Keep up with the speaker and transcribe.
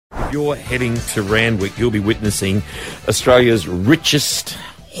if you're heading to Randwick, you'll be witnessing Australia's richest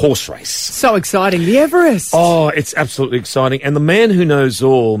horse race. So exciting, the Everest. Oh, it's absolutely exciting. And the man who knows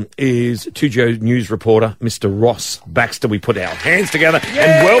all is 2Joe News reporter, Mr. Ross Baxter. We put our hands together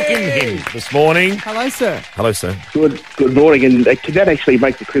and welcome him this morning. Hello, sir. Hello, sir. Good morning. And can that actually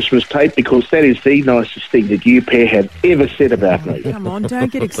make the Christmas tape? Because that is the nicest thing that you pair have ever said about me. Come on,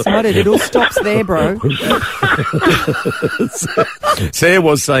 don't get excited. It all stops there, bro. Sarah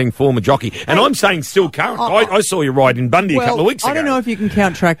was saying former jockey, and I'm saying still current. I saw you ride in Bundy a couple of weeks ago. I don't know if you can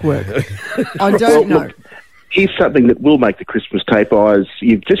count track work. I don't know. Look, here's something that will make the Christmas tape, eyes.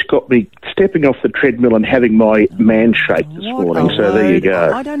 You've just got me stepping off the treadmill and having my man shake this morning. So there you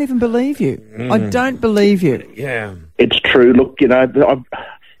go. I don't even believe you. I don't believe you. Yeah. It's true. Look, you know,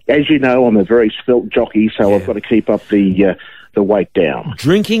 as you know, I'm a very svelte jockey, so I've got to keep up the weight down.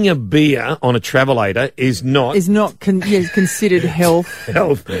 Drinking a beer on a travelator is not considered health.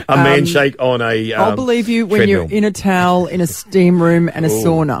 A man shake on a I'll believe you when treadmill. you're in a towel, in a steam room and a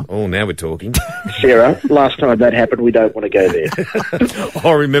sauna. Oh, now we're talking. Sarah, last time that happened, we don't want to go there.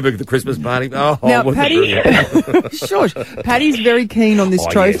 I remember the Christmas party. Oh, Now, wasn't Paddy, shush. Paddy's very keen on this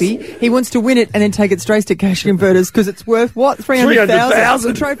trophy. Yes. He wants to win it and then take it straight to cash converters because it's worth, what,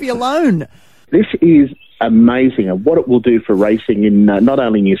 300,000? The trophy alone. This is amazing, and what it will do for racing in not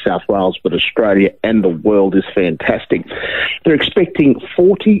only New South Wales but Australia and the world is fantastic. They're expecting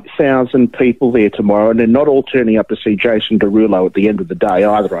 40,000 people there tomorrow, and they're not all turning up to see Jason Derulo at the end of the day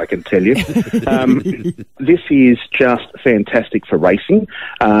either, I can tell you. This is just fantastic for racing.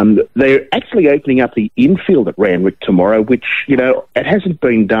 They're actually opening up the infield at Randwick tomorrow, which, you know, it hasn't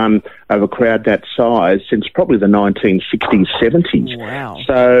been done of a crowd that size since probably the 1960s, 70s. Wow.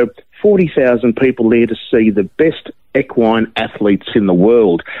 So 40,000 people there to see the best equine athletes in the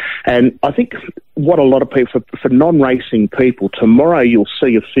world. And I think what a lot of people, for non-racing people, tomorrow you'll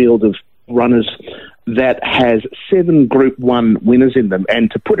see a field of runners that has 7 Group 1 winners in them.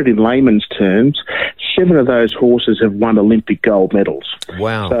 And to put it in layman's terms, 7 of those horses have won Olympic gold medals.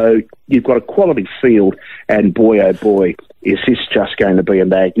 Wow. So you've got a quality field, and boy, oh boy, is this just going to be a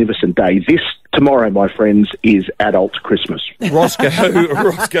magnificent day. This, tomorrow, my friends, is adult Christmas. Roscoe,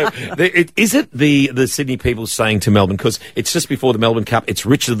 is it the Sydney people saying to Melbourne, because it's just before the Melbourne Cup, it's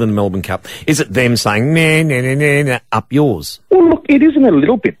richer than the Melbourne Cup, is it them saying, nah, up yours? Well, look, it isn't a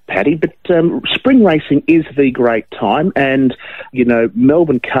little bit, Paddy, but spring racing is the great time, and, you know,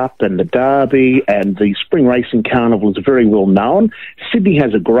 Melbourne Cup and the Derby and the Spring Racing Carnival is very well known. Sydney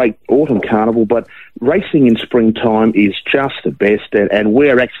has a great autumn carnival, but racing in springtime is just the best, and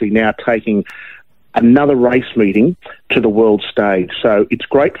we're actually now taking another race meeting to the world stage. So it's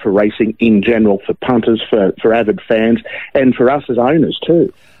great for racing in general, for punters, for avid fans, and for us as owners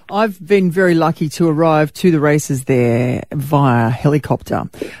too. I've been very lucky to arrive to the races there via helicopter.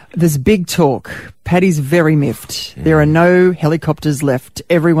 There's big talk. Paddy's very miffed. There are no helicopters left.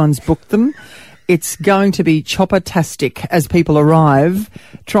 Everyone's booked them. It's going to be chopper-tastic as people arrive,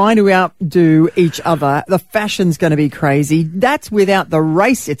 trying to outdo each other. The fashion's going to be crazy. That's without the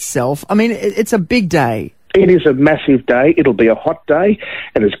race itself. I mean, it's a big day. It is a massive day. It'll be a hot day.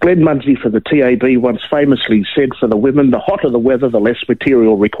 And as Glenn Munsey for the TAB once famously said for the women, the hotter the weather, the less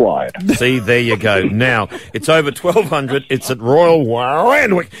material required. See, there you go. Now, it's over 1,200. It's at Royal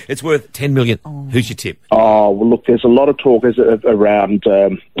Randwick. It's worth $10 million. Oh. Who's your tip? Oh, well, look, there's a lot of talk around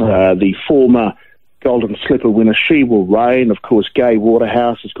the former Golden Slipper winner, She Will Reign. Of course, Gay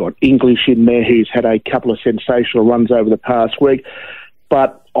Waterhouse has got English in there, who's had a couple of sensational runs over the past week.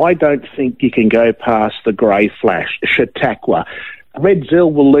 But I don't think you can go past the grey flash, Chautauqua. Red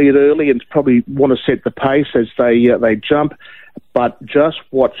Zell will lead early and probably want to set the pace as they jump, but just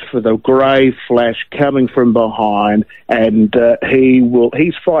watch for the grey flash coming from behind, and he's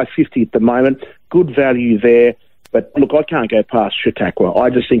 $5.50 at the moment, good value there. But look, I can't go past Chautauqua. I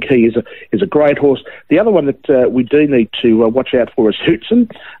just think he is a great horse. The other one that we do need to watch out for is Hootson.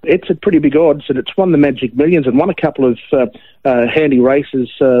 It's at pretty big odds, and it's won the Magic Millions and won a couple of handy races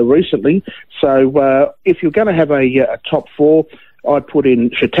recently. So if you're going to have a top 4, I'd put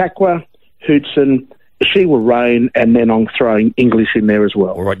in Chautauqua, Hootson, She Will Reign, and then I'm throwing English in there as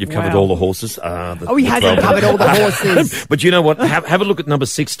well. All right, you've covered all the horses. He hasn't covered all the horses. But you know what? Have a look at number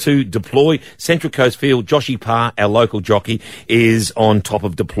 6 to Deploy. Central Coast Field, Joshy Parr, our local jockey, is on top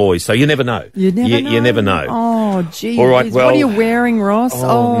of Deploy. So you never know. You never know. Oh, gee. All right, well, what are you wearing, Ross?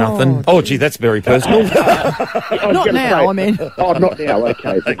 Oh, nothing. Oh, gee, that's very personal. Not now, I mean. Oh, not now,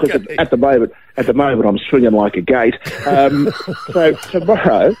 okay. Because at the moment, I'm swinging like a gate. So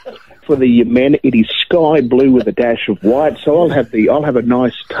tomorrow, For the men, it is sky blue with a dash of white. So I'll have a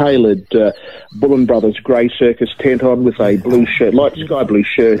nice tailored Bullen Brothers grey circus tent on with a blue shirt, light sky blue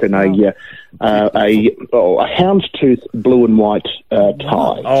shirt, and a houndstooth blue and white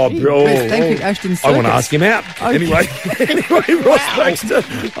tie. Oh, bro! Thank you, Ashton. I want to ask him out. Anyway, Ross Baxter,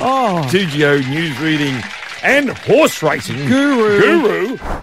 2GO news reading and horse racing Guru.